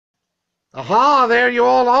Aha, there you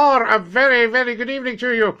all are. A very, very good evening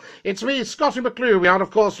to you. It's me, Scottie McClue. We are, of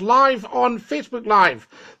course, live on Facebook Live,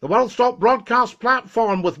 the world's top broadcast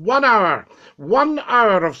platform with 1 hour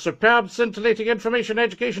of superb, scintillating information,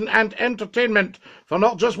 education and entertainment for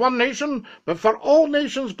not just one nation, but for all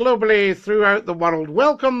nations globally throughout the world.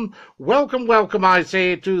 Welcome, welcome, welcome, I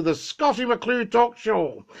say, to the Scottie McClue Talk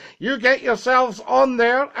Show. You get yourselves on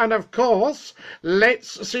there, and of course,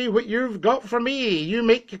 let's see what you've got for me. You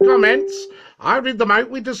make your comments. I read them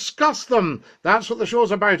out, we discuss them. That's what the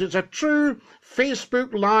show's about. It's a true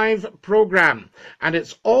Facebook Live program, and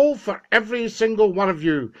it's all for every single one of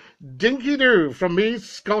you. Dinky-Doo from me,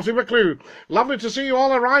 Scottie McClue. Lovely to see you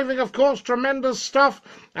all arriving, of course. Tremendous stuff,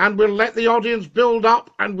 and we'll let the audience build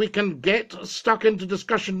up and we can get stuck into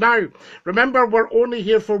discussion now. Remember, we're only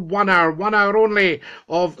here for 1 hour only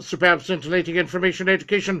of superb, scintillating information,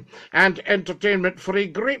 education and entertainment for a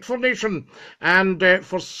grateful nation and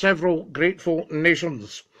for several grateful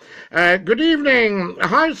nations. Good evening.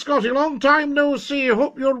 Hi, Scottie. Long time no see.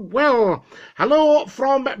 Hope you're well. Hello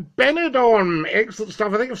from Benidorm. Excellent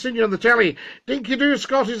stuff. I think I've seen you on the telly. Dinky-Doo,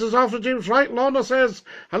 Scottie, says Alfred James Wright. Lorna says,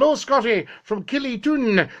 hello, Scottie, from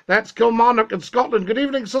Killytoon. That's Kilmarnock in Scotland. Good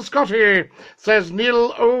evening, Sir Scottie, says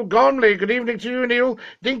Neil O'Gormley. Good evening to you, Neil.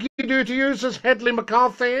 Dinky-Doo to you, says Headley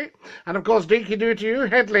McCarthy. And, of course, Dinky-Doo to you,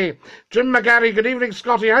 Headley. Jim McGarry, good evening,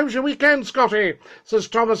 Scottie. How's your weekend, Scottie, says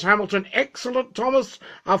Thomas Hamilton. Excellent, Thomas.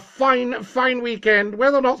 A fine weekend.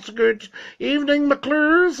 Weather not so good. Evening,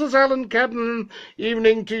 McClue, says Alan Cadden.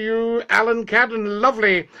 Evening to you, Alan Cadden.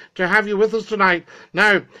 Lovely to have you with us tonight.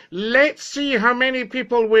 Now, let's see how many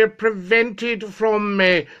people we're prevented from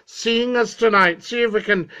seeing us tonight. See if we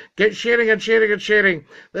can get sharing and sharing and sharing.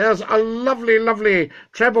 There's a lovely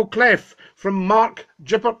treble clef from Mark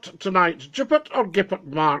Gippert tonight. Gippert or Gippert,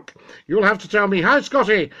 Mark? You'll have to tell me. Hi,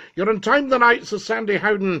 Scottie. You're in time tonight, says Sandy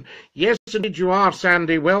Howden. Yes, indeed you are,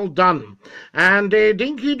 Sandy. Well done. And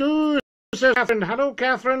Dinky-Doo says Catherine. Hello,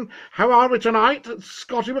 Catherine. How are we tonight? It's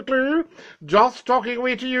Scottie McClue. Just talking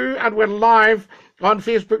away to you, and we're live on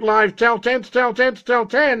Facebook Live. Tell 10 to tell 10 to tell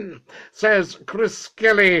 10, says Chris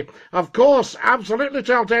Kelly. Of course, absolutely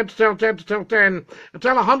tell 10 to tell 10 to tell 10, and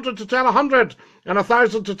tell 100 to tell 100, and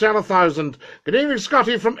 1,000 to tell 1,000. Good evening,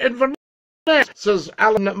 Scottie, from Inverness, says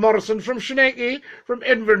Alan Morrison from Shaneki, from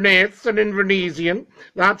Inverness and Invernessian.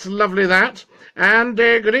 That's lovely, that. And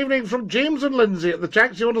good evening from James and Lindsay at the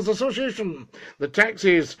Taxi Owners Association. The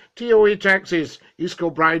taxis, TOE Taxis, East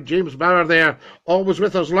Kilbride, James Bauer there, always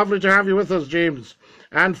with us. Lovely to have you with us, James.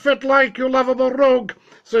 And fit like you lovable rogue,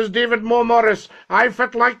 says David Moe Morris. I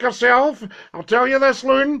fit like yourself. I'll tell you this,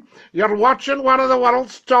 Loon, you're watching one of the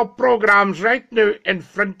world's top programmes right now in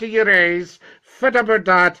front of your eyes. Fit about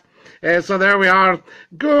that. So there we are.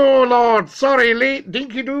 Go, Lord. Sorry, late.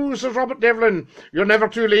 Dinky-Doo, says Robert Devlin. You're never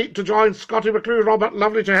too late to join Scottie McClue, Robert.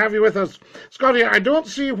 Lovely to have you with us. Scottie, I don't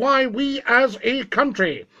see why we as a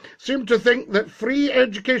country seem to think that free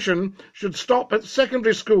education should stop at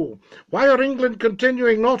secondary school. Why are England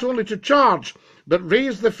continuing not only to charge, but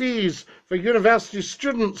raise the fees for university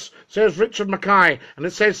students, says Richard Mackay. And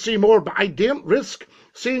it says see more, but I daren't risk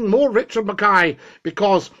seeing more Richard Mackay,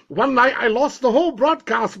 because one night I lost the whole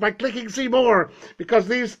broadcast by clicking see more, because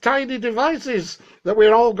these tiny devices that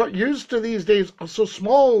we're all got used to these days are so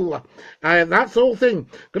small. That's the whole thing.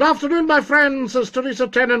 Good afternoon, my friend, says Teresa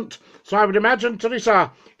Tennant. So I would imagine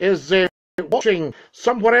Teresa is watching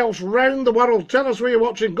somewhere else round the world. Tell us where you're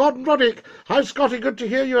watching. Gordon Roddick. Hi, Scottie. Good to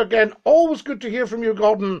hear you again. Always good to hear from you,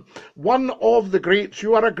 Gordon. One of the greats.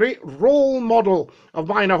 You are a great role model of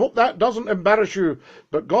mine. I hope that doesn't embarrass you.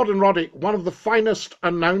 But Gordon Roddick, one of the finest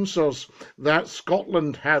announcers that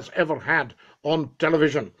Scotland has ever had on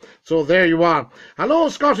television. So there you are. Hello,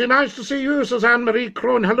 Scottie. Nice to see you, says Anne-Marie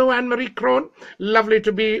Crone. Hello, Anne-Marie Crone. Lovely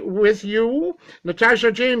to be with you.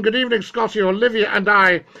 Natasha Jane, good evening, Scottie. Olivia and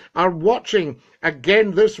I are watching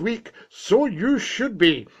again this week, so you should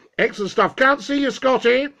be. Excellent stuff. Can't see you,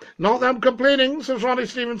 Scottie. Not that I'm complaining, says Ronnie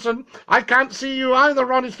Stevenson. I can't see you either,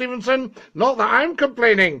 Ronnie Stevenson. Not that I'm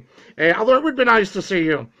complaining. Although it would be nice to see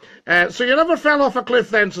you. So you never fell off a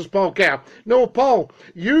cliff then, says Paul Kerr. No, Paul,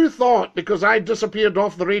 you thought because I disappeared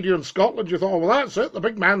off the radio in Scotland, you thought, well, that's it, the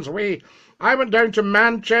big man's away. I went down to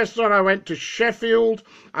Manchester, I went to Sheffield,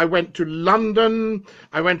 I went to London,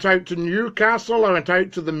 I went out to Newcastle, I went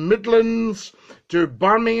out to the Midlands, to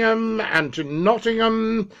Birmingham and to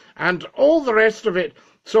Nottingham and all the rest of it.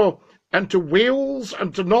 So, and to Wales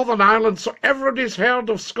and to Northern Ireland. So everybody's heard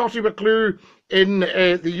of Scottie McClue in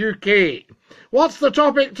the UK. What's the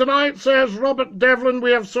topic tonight, says Robert Devlin.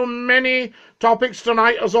 We have so many topics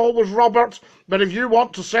tonight, as always, Robert. But if you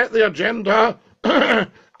want to set the agenda,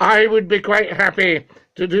 I would be quite happy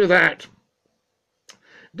to do that.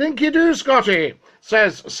 Dinky-Doo, Scotty,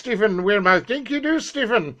 says Stephen Wearmouth. Dinky-Doo,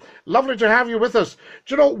 Stephen. Lovely to have you with us.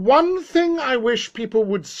 Do you know, one thing I wish people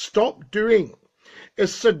would stop doing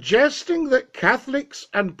is suggesting that Catholics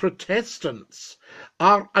and Protestants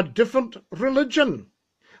are a different religion.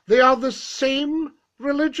 They are the same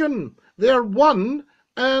religion. They are one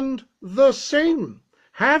and the same.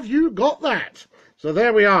 Have you got that? So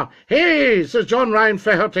there we are. Hey, says John Ryan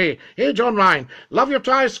Faherty. Hey, John Ryan. Love your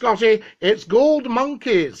tie, Scotty. It's gold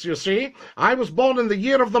monkeys, you see. I was born in the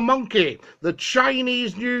year of the monkey, the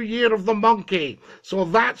Chinese New Year of the monkey. So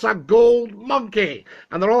that's a gold monkey.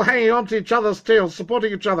 And they're all hanging on to each other's tails,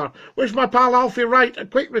 supporting each other. Wish my pal Alfie Wright a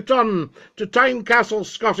quick return to Tynecastle,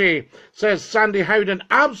 Scotty, says Sandy Howden.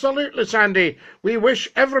 Absolutely, Sandy. We wish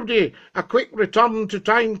everybody a quick return to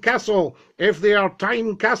Tynecastle if they are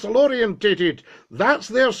Tynecastle orientated. That's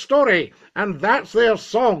their story, and that's their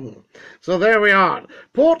song. So there we are.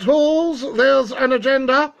 Portholes, there's an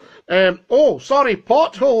agenda.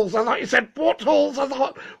 Potholes. I thought you said portholes. I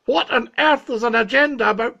thought, what on earth is an agenda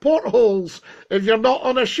about portholes if you're not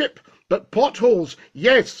on a ship? But potholes,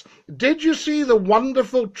 yes. Did you see the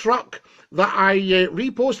wonderful truck that I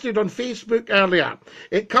reposted on Facebook earlier?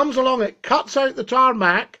 It comes along, it cuts out the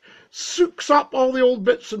tarmac, soaks up all the old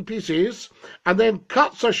bits and pieces, and then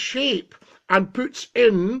cuts a shape and puts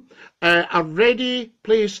in a ready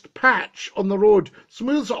placed patch on the road,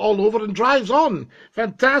 smooths it all over and drives on.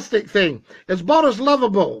 Fantastic thing. Is Boris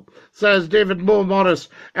lovable? Says David Moe Morris.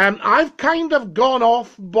 I've kind of gone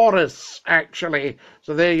off Boris, actually.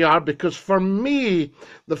 So there you are, because for me,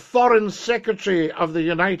 the Foreign Secretary of the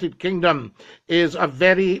United Kingdom is a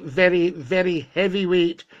very, very, very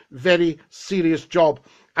heavyweight, very serious job.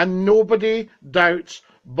 And nobody doubts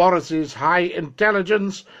Boris's high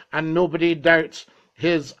intelligence, and nobody doubts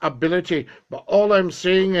his ability. But all I'm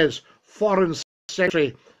saying is, Foreign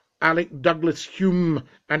Secretary Alec Douglas Hume,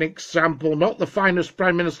 an example, not the finest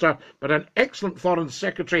Prime Minister, but an excellent Foreign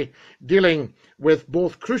Secretary dealing with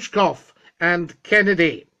both Khrushchev and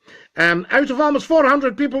Kennedy. Out of almost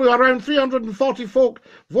 400 people, around 340 folk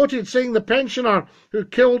voted saying the pensioner who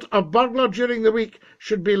killed a burglar during the week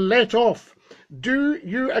should be let off. Do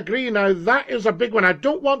you agree? Now, that is a big one. I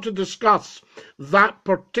don't want to discuss that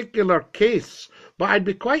particular case, but I'd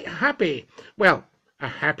be quite happy. Well,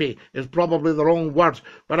 happy is probably the wrong word,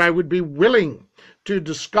 but I would be willing to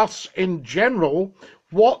discuss in general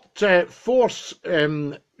what force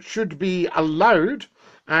should be allowed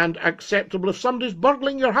and acceptable if somebody's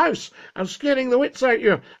burgling your house and scaring the wits out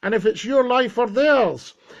you, and if it's your life or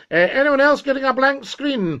theirs. Anyone else getting a blank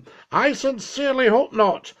screen? I sincerely hope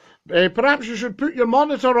not. Perhaps you should put your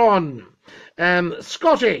monitor on.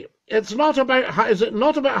 Scotty, is it not about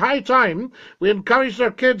high time we encouraged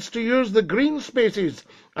our kids to use the green spaces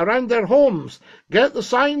around their homes? Get the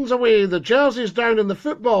signs away, the jerseys down and the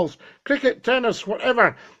footballs, cricket, tennis,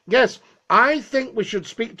 whatever. Yes, I think we should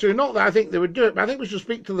speak to, not that I think they would do it, but I think we should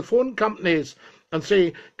speak to the phone companies and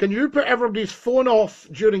say, can you put everybody's phone off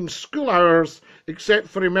during school hours except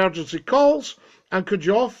for emergency calls? And could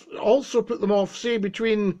you also put them off, say,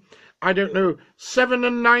 between, I don't know, 7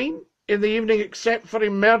 and 9 in the evening, except for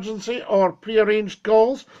emergency or pre-arranged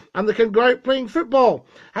calls, and they can go out playing football?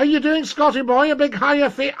 How you doing, Scotty boy? A big hiya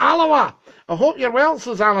for Alloa. I hope you're well,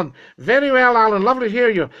 says Alan. Very well, Alan. Lovely to hear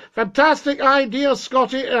you. Fantastic idea,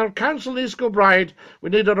 Scotty. Our council in East Kilbride, we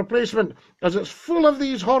need a replacement, as it's full of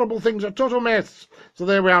these horrible things, a total mess. So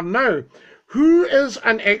there we are now. Who is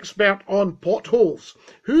an expert on potholes?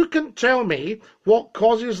 Who can tell me what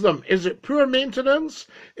causes them? Is it poor maintenance?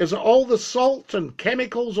 Is it all the salt and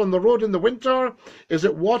chemicals on the road in the winter? Is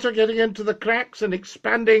it water getting into the cracks and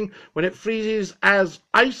expanding when it freezes as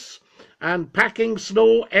ice and packing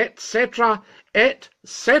snow, etc.,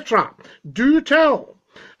 etc.? Do tell.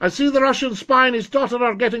 I see the Russian spy and his daughter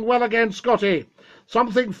are getting well again, Scotty.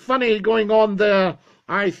 Something funny going on there,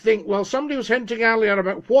 I think. Well, somebody was hinting earlier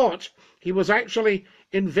about what he was actually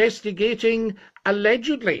investigating,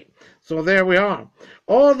 allegedly. So there we are.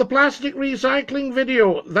 Or the plastic recycling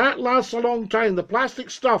video. That lasts a long time. The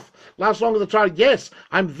plastic stuff lasts longer than the time. Yes,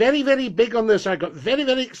 I'm very, very big on this. I got very,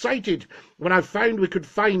 very excited when I found we could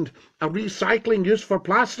find a recycling use for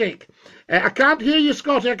plastic. I can't hear you,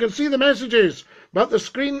 Scotty. I can see the messages, but the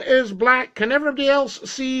screen is black. Can everybody else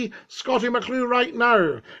see Scottie McClue right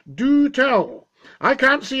now? Do tell. I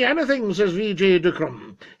can't see anything, says VJ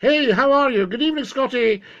Dukram. Hey, how are you? Good evening,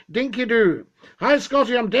 Scotty. Dinky-Doo. Hi,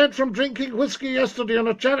 Scotty. I'm dead from drinking whiskey yesterday on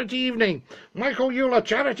a charity evening. Michael Eula,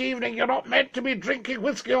 charity evening. You're not meant to be drinking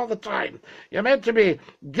whiskey all the time. You're meant to be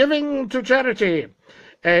giving to charity.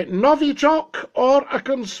 Novichok or a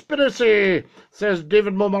conspiracy, says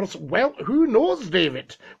David Momers. Well, who knows,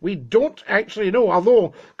 David? We don't actually know,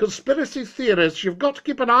 although conspiracy theorists, you've got to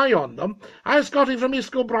keep an eye on them. Hi, Scotty from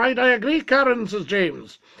East Kilbride. I agree, Karen, says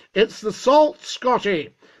James. It's the salt,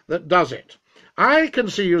 Scotty, that does it. I can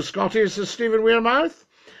see you, Scotty, says Stephen Weirmouth.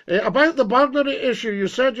 About the burglary issue, you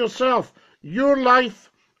said yourself, your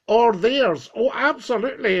life or theirs. Oh,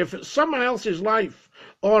 absolutely. If it's someone else's life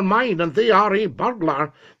or mine and they are a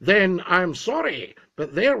burglar, then I'm sorry.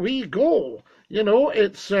 But there we go. You know,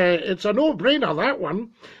 it's a no-brainer, that one.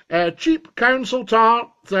 Cheap council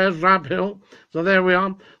tar, says Rabhill. So there we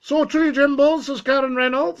are. So true, Jimbo, says Karen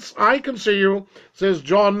Reynolds. I can see you, says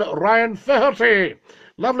John Ryan Faherty.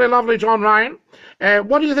 Lovely, lovely John Ryan.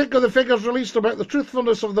 What do you think of the figures released about the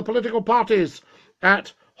truthfulness of the political parties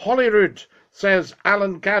at Holyrood, says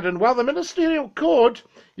Alan Cadden. Well, the ministerial code,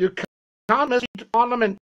 you can't mislead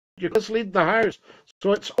Parliament, you can mislead the House.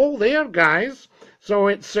 So it's all there, guys. So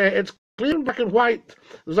it's clear in black and white.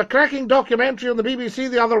 There's a cracking documentary on the BBC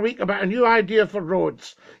the other week about a new idea for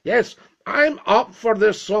roads. Yes, I'm up for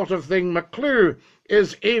this sort of thing. McClue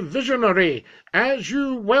is a visionary, as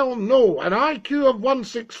you well know, an IQ of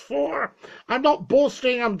 164. I'm not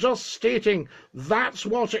boasting, I'm just stating that's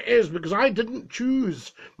what it is, because I didn't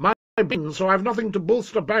choose my bin, so I've nothing to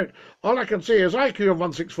boast about. All I can say is IQ of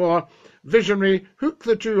 164, visionary, hook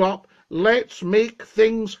the two up, let's make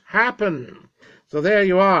things happen. So there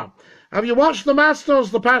you are. Have you watched the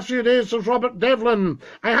Masters the past few days, says Robert Devlin?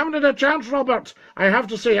 I haven't had a chance, Robert. I have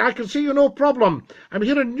to say, I can see you no problem. I'm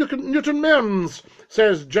here in Newton Mearns,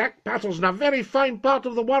 says Jack Patterson, a very fine part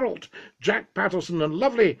of the world. Jack Patterson, and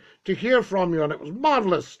lovely to hear from you, and it was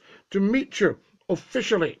marvellous to meet you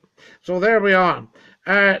officially. So there we are.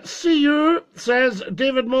 See you, says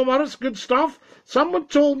David Momorris, good stuff. Someone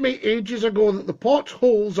told me ages ago that the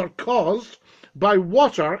potholes are caused by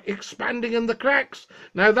water expanding in the cracks.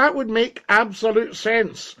 Now, that would make absolute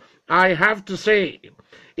sense, I have to say.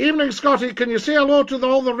 Evening, Scotty. Can you say hello to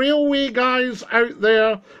all the railway guys out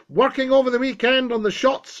there working over the weekend on the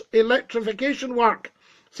Shotts electrification work,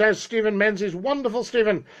 says Stephen Menzies. Wonderful,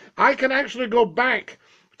 Stephen. I can actually go back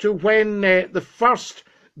to when the first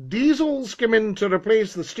diesels came in to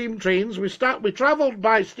replace the steam trains. We travelled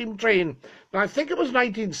by steam train, I think it was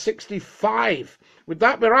 1965. Would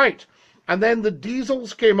that be right? And then the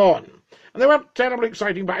diesels came on. And they weren't terribly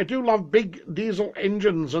exciting, but I do love big diesel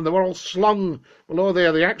engines, and they were all slung below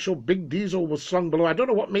there. The actual big diesel was slung below. I don't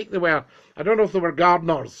know what make they were. I don't know if they were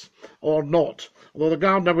gardeners or not, although the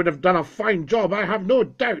gardener would have done a fine job, I have no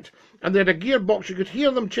doubt. And they had a gearbox. You could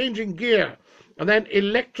hear them changing gear. And then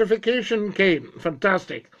electrification came.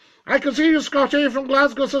 Fantastic. I can see you, Scotty, from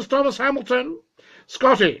Glasgow, says Thomas Hamilton.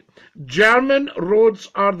 Scotty, German roads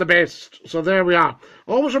are the best. So there we are.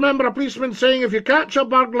 Always remember a policeman saying, if you catch a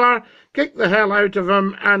burglar, kick the hell out of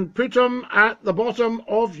him and put him at the bottom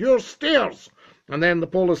of your stairs. And then the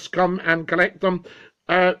police come and collect them.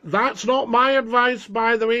 That's not my advice,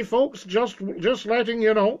 by the way, folks. Just letting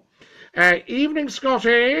you know. Evening,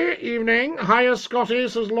 Scotty. Evening. Hiya, Scotty,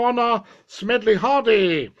 says Lorna Smedley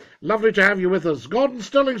Hardy. Lovely to have you with us. Gordon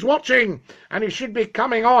Stilling's watching, and he should be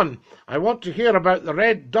coming on. I want to hear about the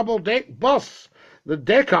red double-deck bus, the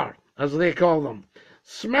Decker, as they call them.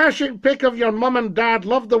 Smashing pic of your mum and dad.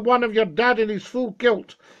 Love the one of your dad in his full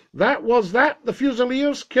kilt. The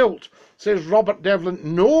Fusilier's kilt, says Robert Devlin.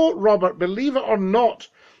 No, Robert, believe it or not,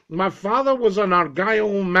 my father was an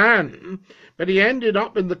Argyll man, but he ended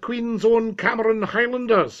up in the Queen's Own Cameron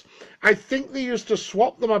Highlanders. I think they used to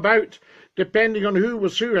swap them about depending on who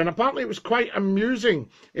was who, and apparently it was quite amusing,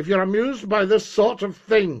 if you're amused by this sort of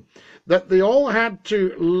thing, that they all had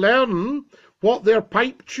to learn what their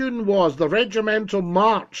pipe tune was, the regimental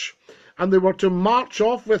march, and they were to march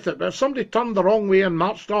off with it. But if somebody turned the wrong way and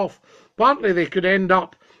marched off, apparently they could end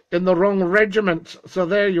up in the wrong regiment. So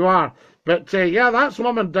there you are. But yeah, that's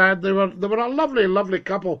Mum and Dad. They were a lovely, lovely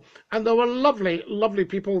couple, and they were lovely, lovely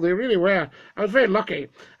people. They really were. I was very lucky.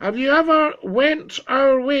 Have you ever went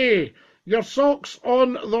our way? Your socks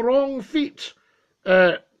on the wrong feet,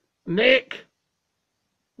 neck,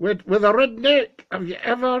 with a red neck. Have you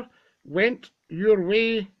ever went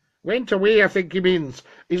away, I think he means.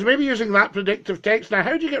 He's maybe using that predictive text. Now,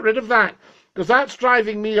 how do you get rid of that? Because that's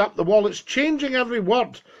driving me up the wall. It's changing every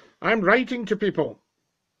word I'm writing to people.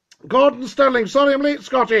 Gordon Sterling, sorry I'm late,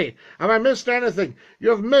 Scotty. Have I missed anything?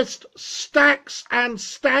 You've missed stacks and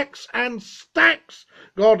stacks and stacks,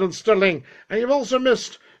 Gordon Sterling. And you've also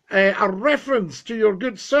missed a reference to your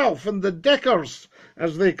good self and the Deckers,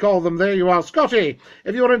 as they call them. There you are. Scotty,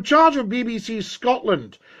 if you were in charge of BBC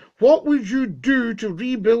Scotland, what would you do to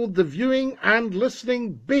rebuild the viewing and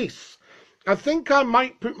listening base? I think I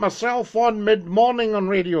might put myself on mid-morning on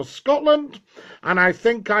Radio Scotland, and I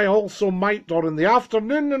think I also might, or in the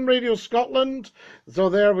afternoon on Radio Scotland. So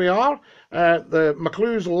there we are, the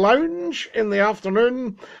McClue's Lounge in the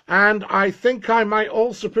afternoon, and I think I might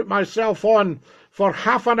also put myself on for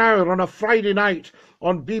half an hour on a Friday night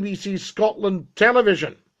on BBC Scotland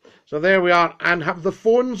television. So there we are, and have the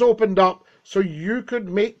phones opened up so you could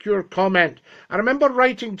make your comment. I remember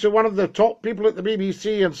writing to one of the top people at the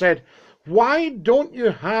BBC and said, why don't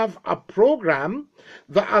you have a programme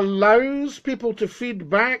that allows people to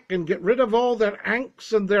feed back and get rid of all their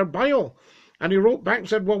angst and their bile? And he wrote back and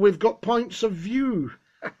said, well, we've got points of view.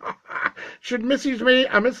 Should Mrs. May,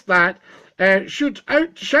 I missed that,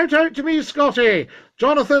 shout out to me, Scotty.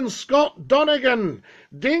 Jonathan Scott Donegan.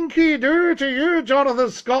 Dinky-Doo to you, Jonathan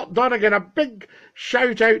Scott Donegan. A big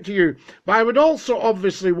shout out to you. But I would also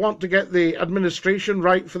obviously want to get the administration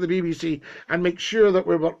right for the BBC and make sure that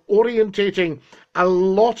we were orientating a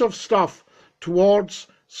lot of stuff towards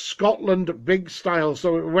Scotland big style,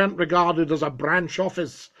 so it weren't regarded as a branch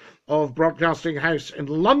office of Broadcasting House in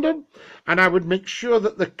London. And I would make sure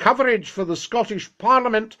that the coverage for the Scottish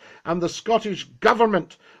Parliament and the Scottish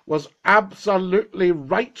Government was absolutely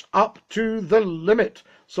right up to the limit,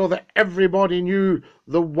 so that everybody knew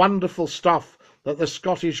the wonderful stuff that the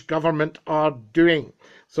Scottish Government are doing.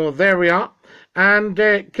 So there we are. And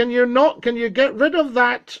can you get rid of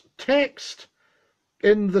that text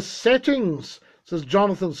in the settings? Says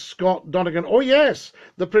Jonathan Scott Donegan. Oh yes,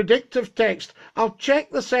 the predictive text. I'll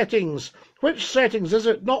check the settings. Which settings is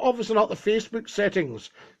it? Obviously not the Facebook settings.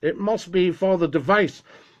 It must be for the device.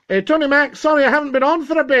 Tony Mac, sorry I haven't been on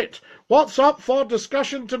for a bit. What's up for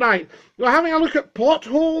discussion tonight? We're having a look at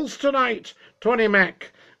potholes tonight, Tony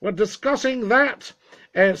Mac. We're discussing that.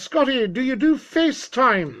 Scotty, do you do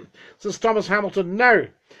FaceTime? Says Thomas Hamilton. Now,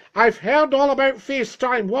 I've heard all about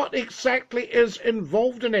FaceTime. What exactly is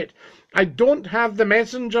involved in it? I don't have the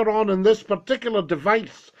messenger on in this particular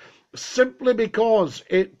device simply because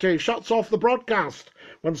it shuts off the broadcast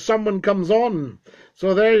when someone comes on.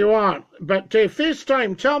 So there you are. But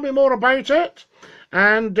FaceTime, tell me more about it.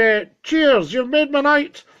 And cheers, you've made my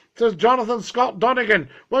night, says Jonathan Scott Donegan.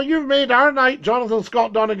 Well, you've made our night, Jonathan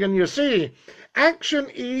Scott Donegan, you see.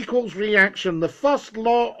 Action equals reaction, the first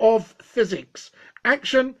law of physics.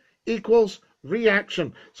 Action equals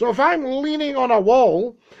reaction. So if I'm leaning on a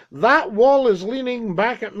wall, that wall is leaning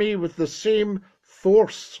back at me with the same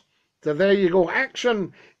force. So there you go.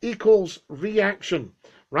 Action equals reaction,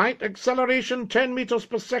 right? Acceleration 10 meters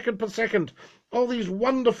per second. All these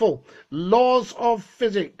wonderful laws of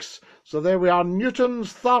physics. So there we are.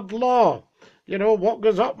 Newton's third law. You know, what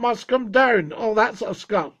goes up must come down. All that sort of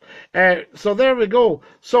stuff. So there we go.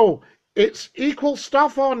 So it's equal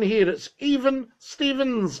stuff on here. It's even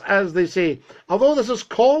Stevens, as they say. Although this is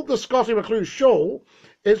called the Scottie McClue Show,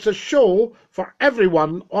 it's a show for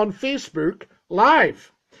everyone on Facebook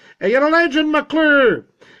Live. You're a legend, McClue.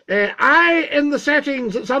 In the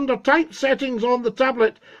settings, it's under type settings on the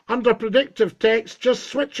tablet, under predictive text, just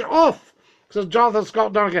switch it off, says Jonathan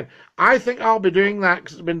Scott Donegan. I think I'll be doing that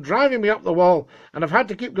because it's been driving me up the wall and I've had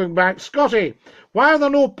to keep going back. Scotty, why are there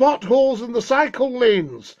no potholes in the cycle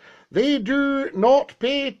lanes? They do not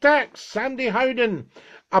pay tax. Sandy Howden.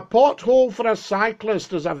 A pothole for a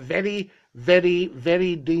cyclist is a very, very,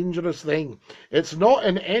 very dangerous thing. It's not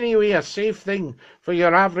in any way a safe thing for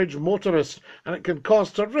your average motorist, and it can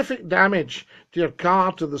cause terrific damage to your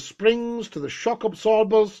car, to the springs, to the shock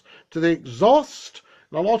absorbers, to the exhaust.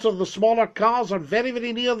 And a lot of the smaller cars are very,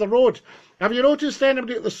 very near the road. Have you noticed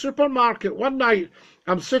anybody at the supermarket? One night,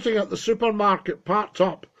 I'm sitting at the supermarket parked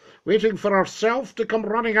up, waiting for herself to come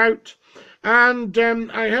running out, and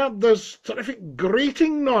I heard this terrific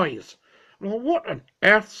grating noise. Well, what on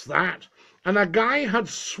earth's that? And a guy had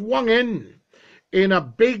swung in a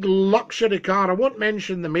big luxury car. I won't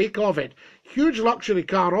mention the make of it. Huge luxury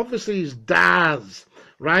car. Obviously, he's Daz,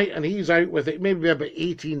 right? And he's out with it, maybe about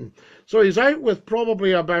 18. So he's out with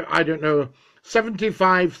probably about, I don't know,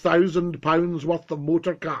 £75,000 worth of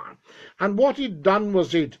motor car. And what he'd done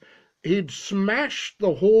was he'd smashed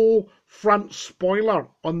the whole front spoiler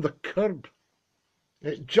on the curb.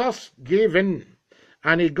 It just gave in.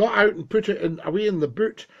 And he got out and put it away in the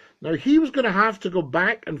boot. Now, he was going to have to go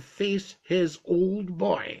back and face his old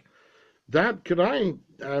boy. Dad, could I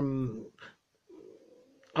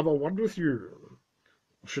have a word with you?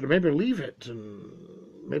 Should I maybe leave it and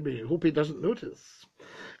maybe hope he doesn't notice?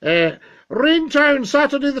 Raintown,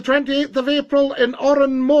 Saturday the 28th of April in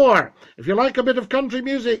Oranmore. If you like a bit of country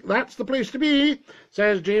music, that's the place to be,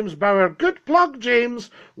 says James Bauer. Good plug, James.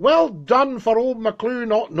 Well done for old McClue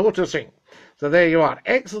not noticing. So there you are.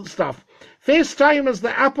 Excellent stuff.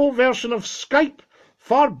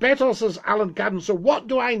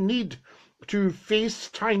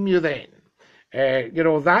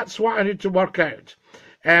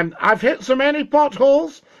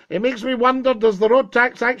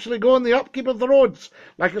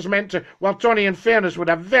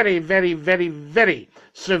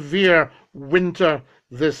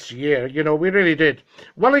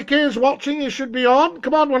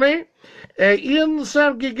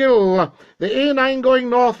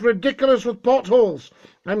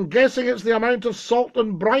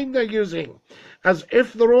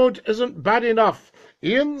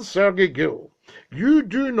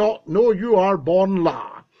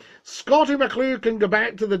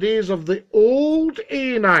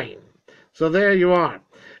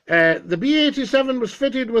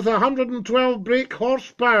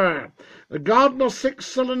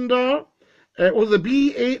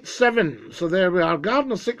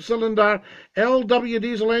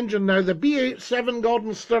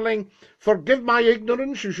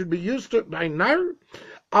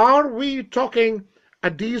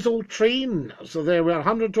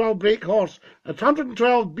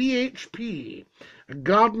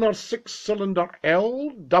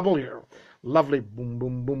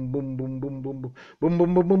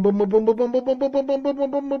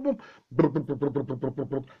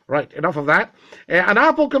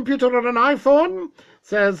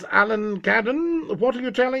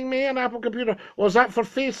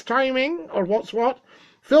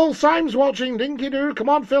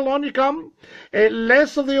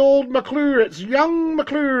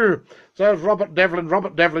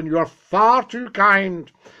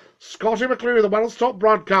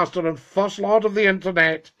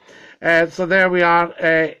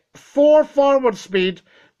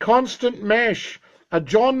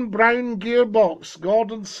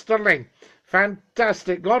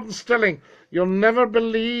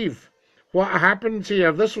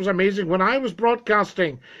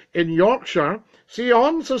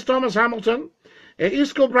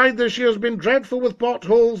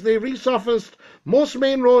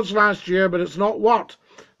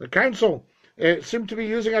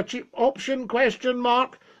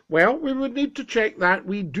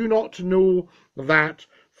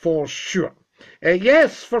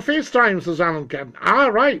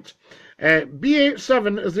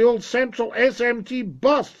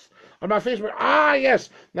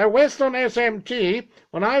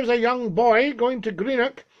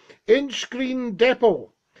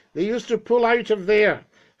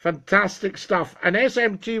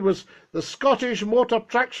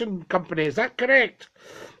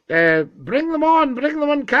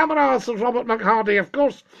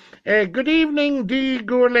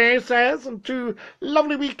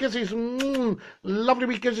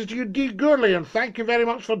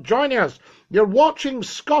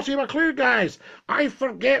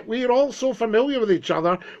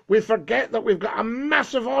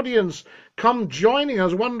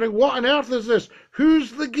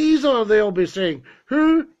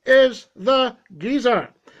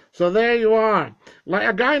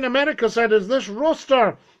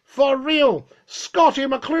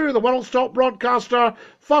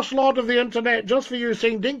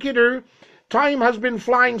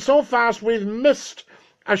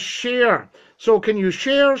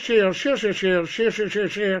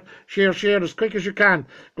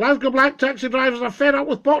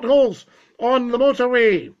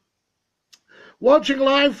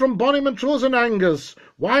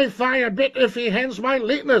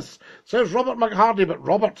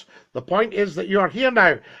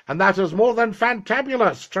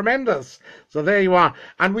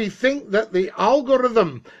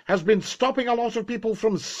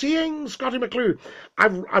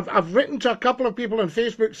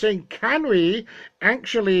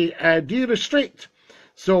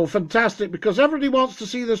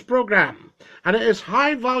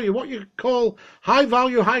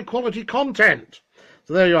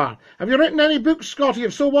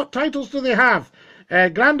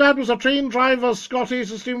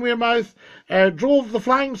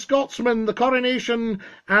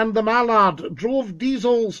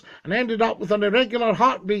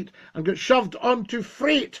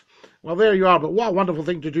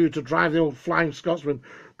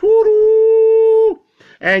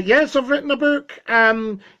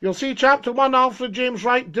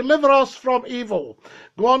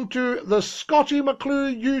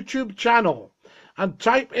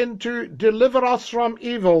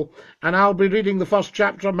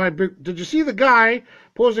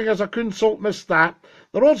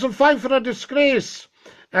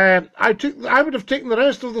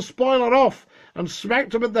 and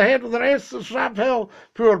smacked him in the head with the rest of Shrap Hill.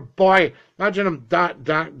 Poor boy. Imagine him.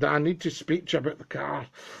 I need to speak to you about the car.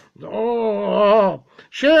 Oh,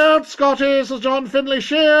 shared, Scotty, says John Finlay.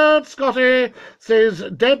 Shared, Scotty, says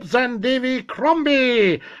Debs and Davy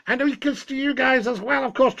Crombie. And a wee kiss to you guys as well,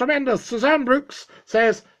 of course. Tremendous. Suzanne Brooks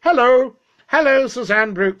says, hello. Hello,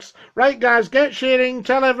 Suzanne Brooks. Right, guys, get sharing.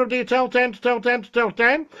 Tell everybody. Tell 10 to tell 10 to tell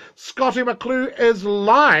 10. Scottie McClue is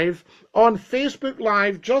live on Facebook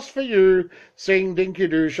Live just for you, saying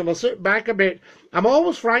Dinky-Doo. Shall I sit back a bit? I'm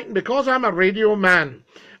always frightened because I'm a radio man.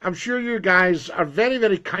 I'm sure you guys are very,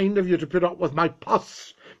 very kind of you to put up with my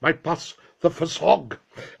puss, the fasog.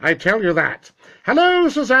 I tell you that. Hello,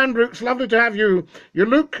 Suzanne Brooks. Lovely to have you. You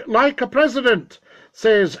look like a president,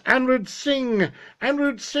 says Anrud Singh.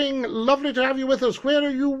 Anrud Singh, lovely to have you with us. Where are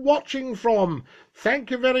you watching from? Thank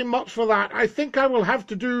you very much for that. I think I will have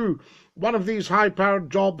to do one of these high-powered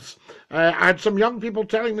jobs. I had some young people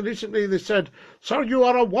telling me recently, they said, sir, you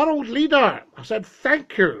are a world leader. I said,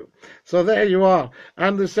 thank you. So there you are.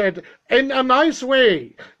 And they said, in a nice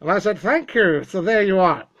way. And I said, thank you. So there you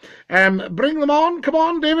are. Bring them on. Come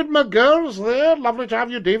on, David McGurr's there. Lovely to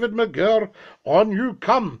have you, David McGurr. On you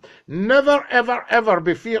come. Never, ever, ever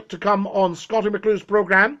be feared to come on Scottie McClue's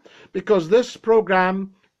programme, because this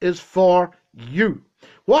programme is for you.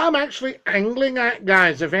 What I'm actually angling at,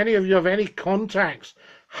 guys, if any of you have any contacts,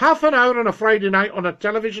 half an hour on a Friday night on a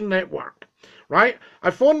television network, right?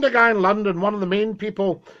 I phoned a guy in London, one of the main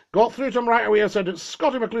people, got through to him right away. I said, it's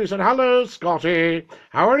Scottie McClue. He said, hello, Scottie,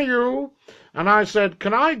 how are you? And I said,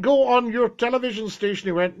 can I go on your television station?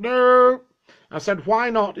 He went, no. I said,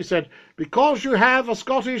 why not? He said, because you have a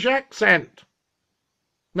Scottish accent.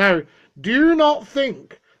 Now, do you not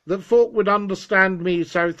think that folk would understand me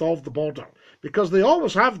south of the border? Because they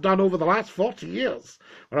always have done over the last 40 years.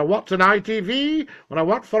 When I worked in ITV, when I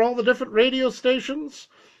worked for all the different radio stations,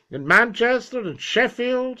 in Manchester, in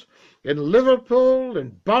Sheffield, in Liverpool,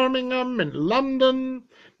 in Birmingham, in London,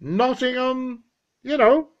 Nottingham, you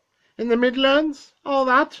know, in the Midlands, all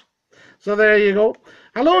that. So there you go.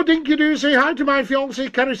 Hello, Dinky-Doo. Say hi to my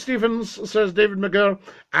fiancée, Kerry Stevens, says David McGurr.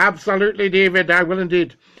 Absolutely, David, I will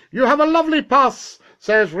indeed. You have a lovely pass,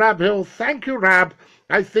 says Rab Hill. Thank you, Rab.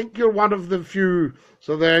 I think you're one of the few.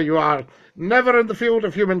 So there you are. Never in the field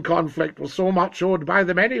of human conflict was so much owed by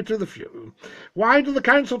the many to the few. Why do the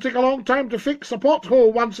council take a long time to fix a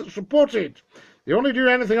pothole once it's reported? They only do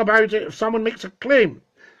anything about it if someone makes a claim.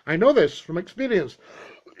 I know this from experience,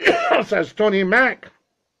 says Tony Mack.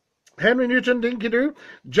 Henry Newton, Dinky-Doo.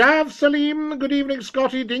 Jav Salim, good evening,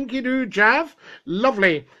 Scotty. Dinky-Doo, Jav.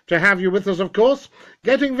 Lovely to have you with us, of course.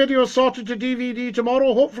 Getting video sorted to DVD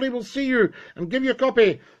tomorrow. Hopefully we'll see you and give you a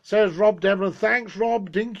copy, says Rob Deborah. Thanks,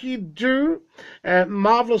 Rob. Dinky-Doo.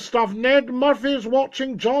 Marvellous stuff. Ned Murphy is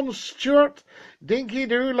watching. John Stewart.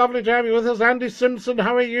 Dinky-Doo, lovely to have you with us. Andy Simpson,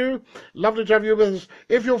 how are you? Lovely to have you with us.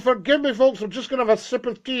 If you'll forgive me, folks, I'm just going to have a sip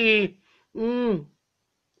of tea.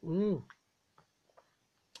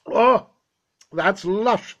 Oh, that's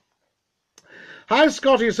lush. Hi,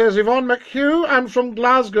 Scotty, says Yvonne McHugh. I'm from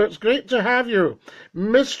Glasgow. It's great to have you.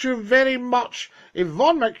 Missed you very much.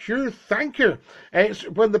 Yvonne McHugh, thank you.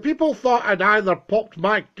 When the people thought I'd either popped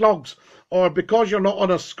my clogs or because you're not on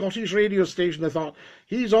a Scottish radio station, they thought,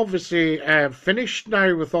 he's obviously finished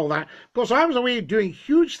now with all that. Of course, I was away doing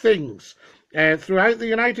huge things throughout the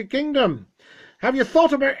United Kingdom. Have you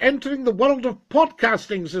thought about entering the world of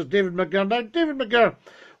podcasting, says David McGurr. Now, David McGurr,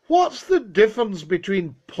 what's the difference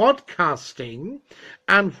between podcasting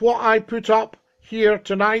and what I put up here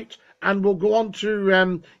tonight and will go on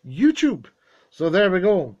to YouTube? So there we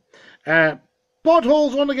go.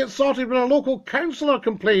 Potholes only get sorted when a local councillor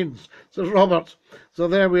complains, says Robert. So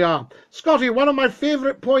there we are. Scotty, one of my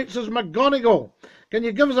favourite points is McGonagall. Can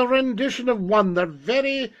you give us a rendition of one? They're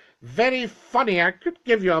very, very funny. I could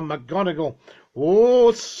give you a McGonagall.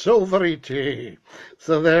 Oh, silvery tea.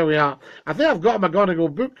 So there we are. I think I've got a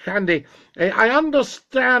McGonagall book handy. I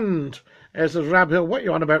understand, says Rab Hill. What are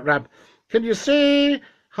you on about, Rab? Can you say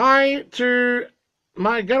hi to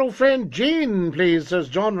my girlfriend Jane, please, says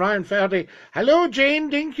John Ryan Ferdy. Hello, Jane,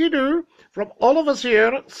 Dinky-Doo, from all of us here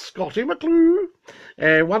at Scottie McClue.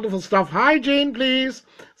 Wonderful stuff. Hi, Jane, please,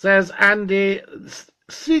 says Andy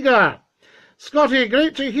Seeger. Scotty,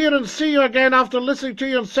 great to hear and see you again after listening to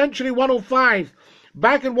you on Century 105.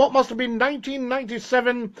 Back in what must have been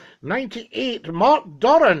 1997-98. Mark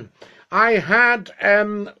Doran. I had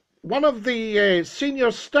one of the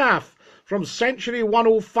senior staff from Century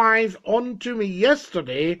 105 on to me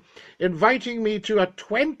yesterday, inviting me to a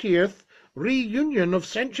 20th reunion of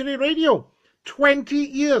Century Radio. 20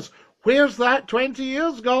 years. Where's that 20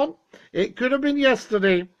 years gone? It could have been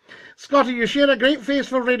yesterday. Scotty, you share a great face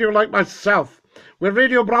for radio like myself. We're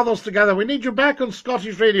radio brothers together. We need you back on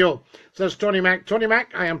Scottish radio, says Tony Mac. Tony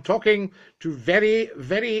Mac, I am talking to very,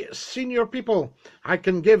 very senior people. I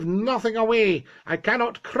can give nothing away. I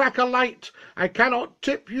cannot crack a light. I cannot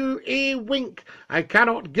tip you a wink. I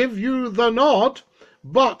cannot give you the nod.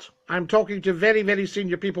 But I'm talking to very, very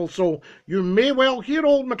senior people, so you may well hear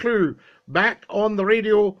old McClue back on the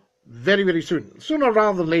radio very, very soon. Sooner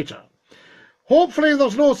rather than later. Hopefully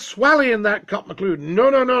there's no swally in that cup, McClue.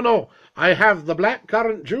 No, no, no, no. I have the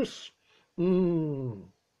blackcurrant juice.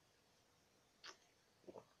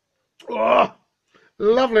 Oh,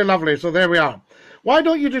 lovely, lovely. So there we are. Why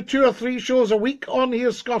don't you do 2 or 3 shows a week on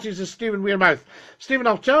here, Scotty, says Stephen Weirmouth. Stephen,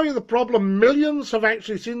 I'll tell you the problem. Millions have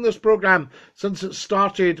actually seen this programme since it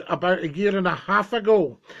started about 1.5 years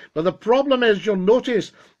ago. But the problem is you'll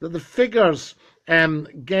notice that the figures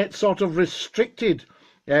get sort of restricted.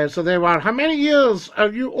 So there we are. How many years are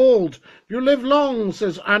you old? You live long,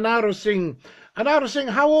 says Anara Singh. Anara Singh,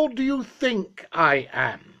 how old do you think I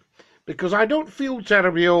am? Because I don't feel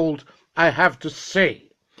terribly old, I have to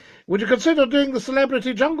say. Would you consider doing the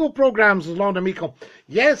Celebrity Jungle programmes, as Lorna Meikle?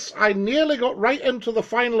 Yes, I nearly got right into the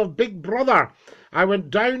final of Big Brother. I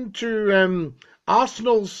went down to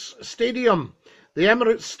Arsenal's stadium, the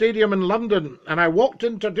Emirates Stadium in London, and I walked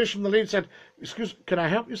in to audition. The lady said, "Excuse, can I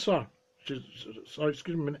help you, sir?" Sorry,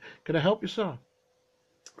 excuse me a minute. Can I help you, sir?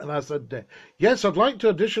 And I said, yes, I'd like to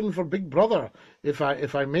audition for Big Brother, if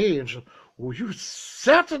I may. And she said, oh, you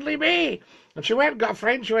certainly may. And she went and got a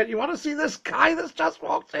friend. She went, you want to see this guy that's just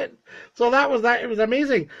walked in? So that was that. It was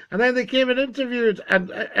amazing. And then they came and interviewed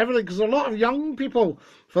and everything, because a lot of young people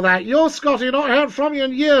for that. Yo, Scotty, not heard from you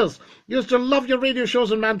in years. Used to love your radio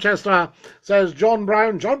shows in Manchester, says John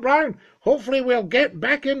Brown. John Brown, hopefully we'll get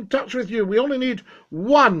back in touch with you. We only need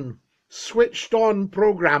one switched-on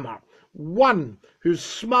programmer. One who's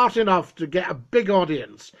smart enough to get a big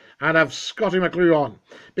audience and have Scottie McClue on.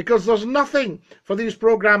 Because there's nothing for these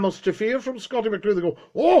programmers to fear from Scottie McClue. They go,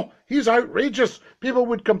 oh, he's outrageous. People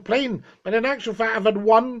would complain. But in actual fact, I've had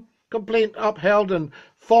one complaint upheld in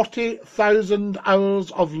 40,000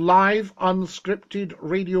 hours of live, unscripted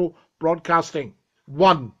radio broadcasting.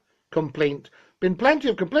 One complaint. Been plenty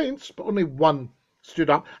of complaints, but only one stood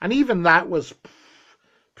up. And even that was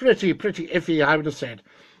pretty iffy, I would have said.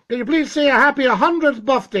 Can you please say a happy 100th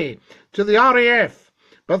birthday to the RAF?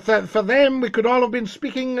 But for them, we could all have been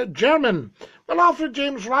speaking German. Well, Alfred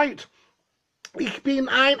James Wright. Ich bin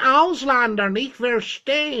ein Ausländer, nicht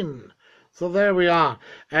verstehen. So there we are.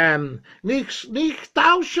 Nicht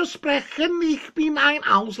Deutsch sprechen, ich bin ein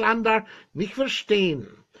Ausländer, nicht verstehen.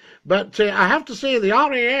 But I have to say, the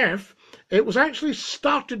RAF, it was actually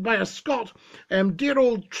started by a Scot, dear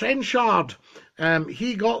old Trenchard.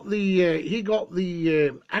 He got the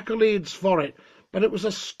accolades for it, but it was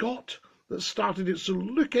a Scot that started it. So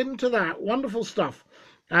look into that wonderful stuff,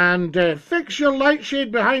 and fix your light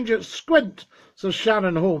shade behind you. Squint, says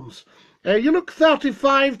Sharon Holmes. You look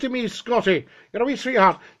 35 to me, Scotty. You're a wee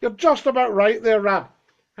sweetheart. You're just about right there, Rab.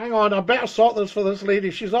 Hang on, I better sort this for this lady.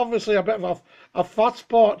 She's obviously a bit of a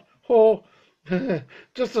futzpot. Oh,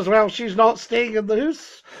 just as well she's not staying in the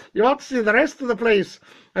house. You ought to see the rest of the place.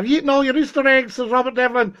 Have you eaten all your Easter eggs, says Robert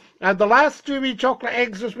Devlin? And the last 2 wee chocolate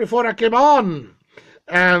eggs just before I came on.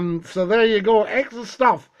 So there you go. Excellent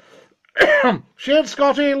stuff. Shared,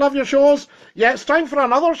 Scotty. Love your shows. Yeah, it's time for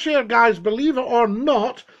another share, guys. Believe it or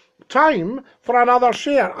not, time for another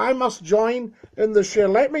share. I must join in the share.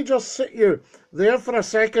 Let me just sit you there for a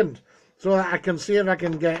second so that I can see if I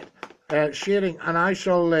can get sharing, and I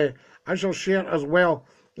shall share as well.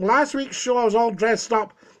 Last week's show I was all dressed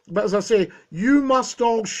up, but as I say, you must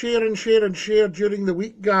all share and share and share during the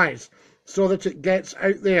week, guys, so that it gets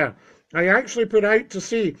out there. I actually put out to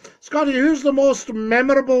see, Scotty, who's the most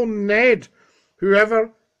memorable Ned who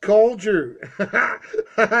ever called you?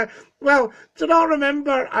 Well, do you not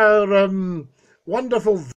remember our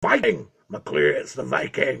wonderful Viking? McClue, it's the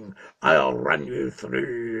Viking. I'll run you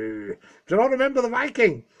through. Do you not remember the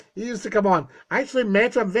Viking? He used to come on. I actually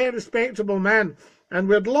met a very respectable man, and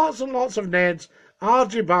we had lots and lots of Neds,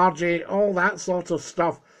 argy-bargy, all that sort of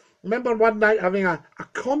stuff. Remember one night having a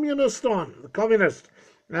communist on, the communist,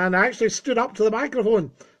 and I actually stood up to the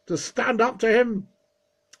microphone to stand up to him.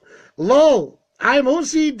 Lol, I'm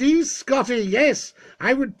OCD, Scotty, yes.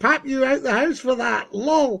 I would pap you out the house for that.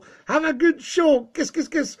 Lol, have a good show. Kiss, kiss,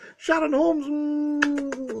 kiss. Sharon Holmes.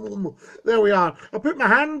 There we are. I put my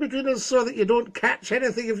hand between us so that you don't catch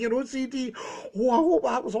anything if you're OCD. Oh, I hope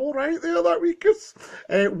that was all right there, that wee kiss.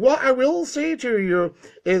 What I will say to you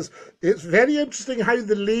is it's very interesting how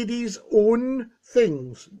the ladies own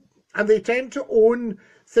things. And they tend to own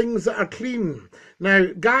things that are clean. Now,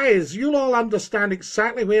 guys, you'll all understand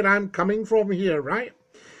exactly where I'm coming from here, right?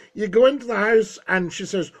 You go into the house and she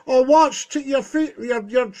says, "Oh, watch, take your feet,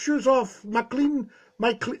 your shoes off, my clean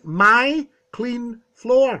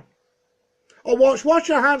floor. Oh, wash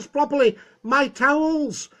your hands properly, my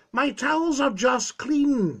towels are just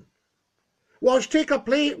clean. Watch, take a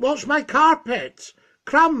plate, watch my carpet,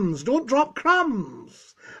 crumbs, don't drop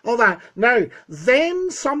crumbs." All that. Now, then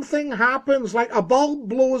something happens, like a bulb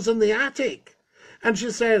blows in the attic, and she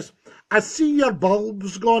says, "I see your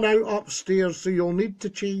bulb's gone out upstairs, so you'll need to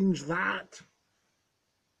change that.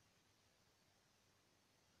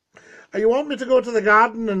 You want me to go to the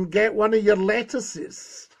garden and get one of your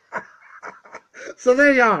lettuces?" So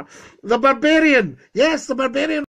there you are. The barbarian. Yes, the barbarian.